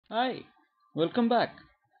Hi, welcome back.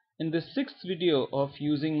 In this sixth video of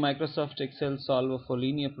using Microsoft Excel Solver for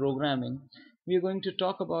linear programming, we are going to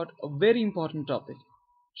talk about a very important topic,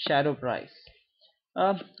 shadow price.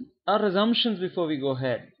 Uh, our assumptions before we go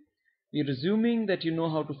ahead. We're assuming that you know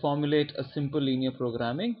how to formulate a simple linear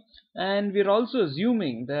programming, and we're also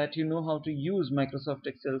assuming that you know how to use Microsoft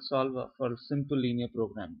Excel Solver for simple linear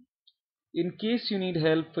programming. In case you need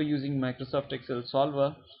help for using Microsoft Excel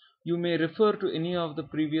Solver, you may refer to any of the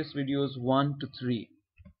previous videos 1 to 3.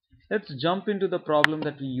 Let's jump into the problem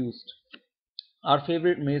that we used. Our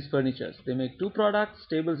favorite Maze Furnitures. They make two products,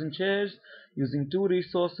 tables and chairs, using two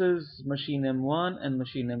resources, machine M1 and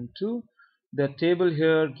machine M2. The table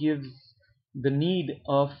here gives the need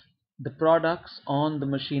of the products on the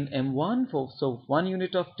machine M1. So 1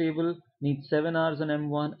 unit of table needs 7 hours on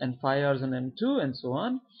M1 and 5 hours on M2 and so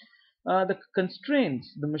on. The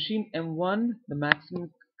constraints, the machine M1, the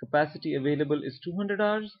maximum capacity available is 200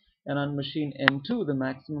 hours, and on machine M2 the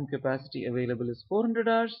maximum capacity available is 400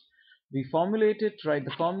 hours. We formulate it, write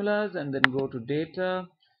the formulas, and then go to data,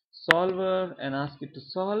 solver, and ask it to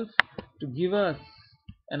solve to give us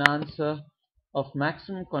an answer of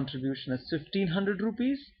maximum contribution as 1500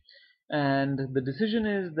 rupees, and the decision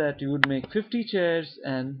is that you would make 50 chairs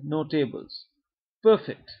and no tables.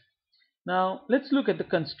 Perfect. Now let's look at the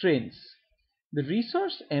constraints. The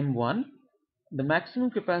resource M1, the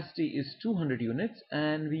maximum capacity is 200 units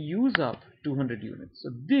and we use up 200 units. So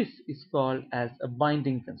this is called as a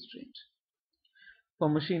binding constraint. For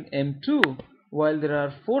machine M2, while there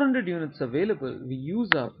are 400 units available, we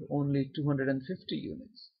use up only 250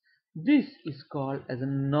 units. This is called as a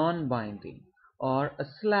non-binding or a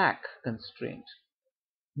slack constraint.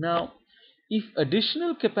 Now, if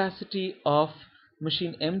additional capacity of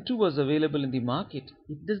machine M2 was available in the market,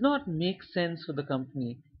 it does not make sense for the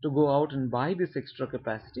company to go out and buy this extra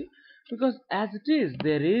capacity, because as it is,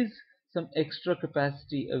 there is some extra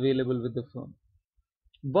capacity available with the firm.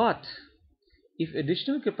 But if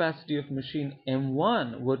additional capacity of machine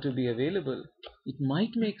M1 were to be available, it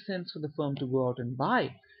might make sense for the firm to go out and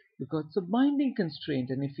buy, because it's a binding constraint,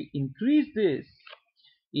 and if we increase this,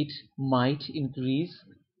 it might increase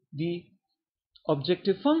the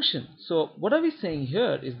objective function. So what are we saying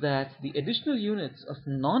here is that the additional units of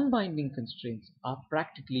non-binding constraints are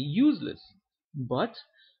practically useless, but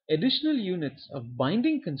additional units of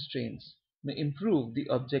binding constraints may improve the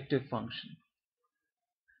objective function.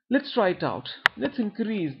 Let's try it out. Let's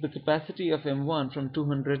increase the capacity of M1 from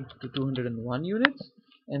 200 to 201 units,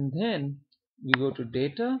 and then we go to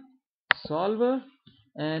data, solver,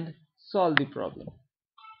 and solve the problem.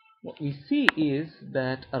 What we see is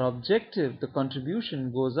that our objective, the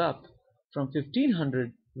contribution, goes up from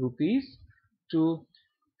 1500 rupees to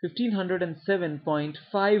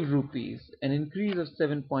 1507.5 rupees, an increase of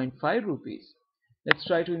 7.5 rupees. Let's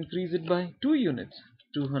try to increase it by 2 units,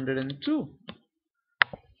 202.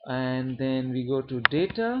 And then we go to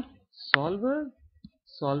data, solver,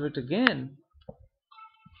 solve it again.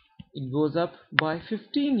 It goes up by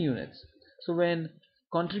 15 units. So when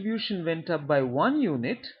contribution went up by 1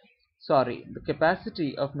 unit, the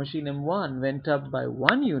capacity of machine M1 went up by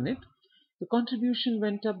 1 unit, the contribution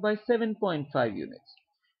went up by 7.5 units.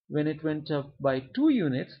 When it went up by 2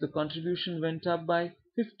 units, the contribution went up by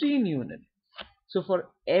 15 units. So for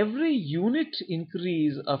every unit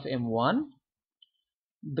increase of M1,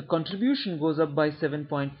 the contribution goes up by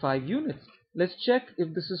 7.5 units. Let's check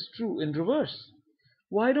if this is true in reverse.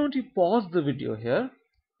 Why don't you pause the video here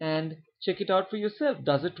and check it out for yourself?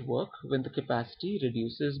 Does it work when the capacity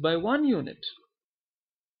reduces by 1 unit?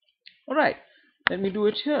 Alright, let me do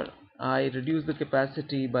it here. I reduce the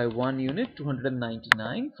capacity by 1 unit,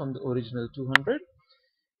 299 from the original 200.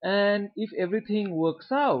 And if everything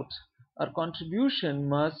works out, our contribution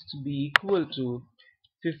must be equal to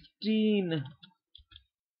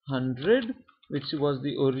 1500, which was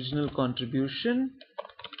the original contribution,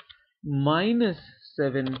 minus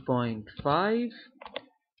 7.5.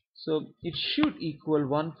 So it should equal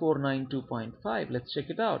 1492.5. Let's check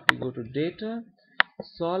it out. We go to data,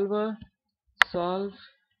 solver, solve.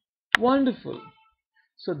 Wonderful.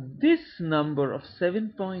 So this number of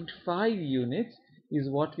 7.5 units is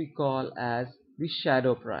what we call as the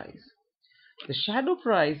shadow price. The shadow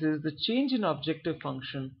price is the change in objective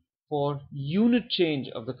function for unit change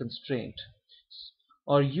of the constraint,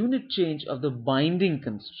 or unit change of the binding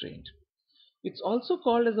constraint. It's also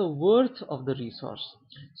called as a worth of the resource.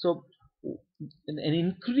 So an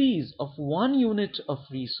increase of 1 unit of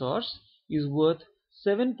resource is worth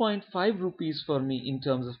 7.5 rupees for me in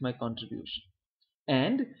terms of my contribution.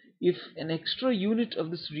 And if an extra unit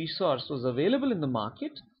of this resource was available in the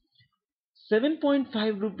market,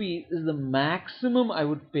 7.5 rupees is the maximum I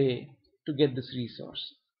would pay to get this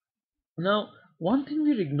resource. Now, one thing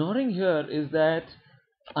we're ignoring here is that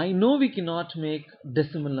I know we cannot make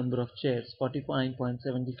decimal number of chairs.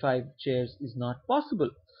 49.75 chairs is not possible.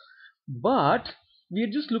 But we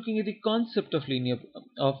are just looking at the concept of linear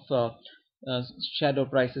of shadow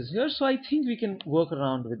prices here, so I think we can work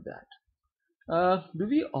around with that. Do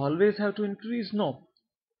we always have to increase? No.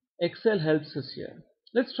 Excel helps us here.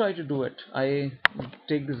 Let's try to do it. I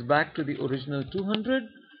take this back to the original 200,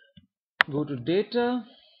 go to data,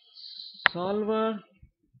 solver,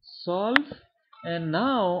 solve, and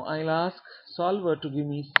now I'll ask solver to give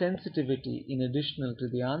me sensitivity in additional to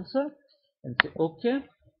the answer and say OK.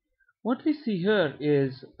 What we see here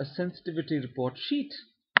is a sensitivity report sheet.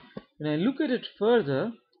 When I look at it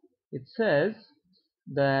further, it says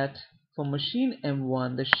that for machine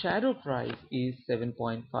M1 the shadow price is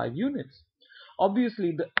 7.5 units.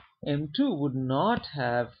 Obviously the M2 would not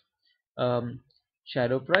have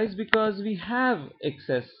shadow price because we have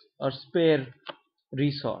excess or spare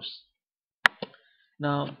resource.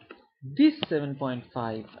 Now this 7.5,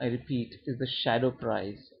 I repeat, is the shadow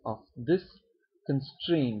price of this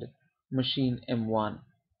constrained machine M1.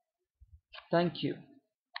 Thank you.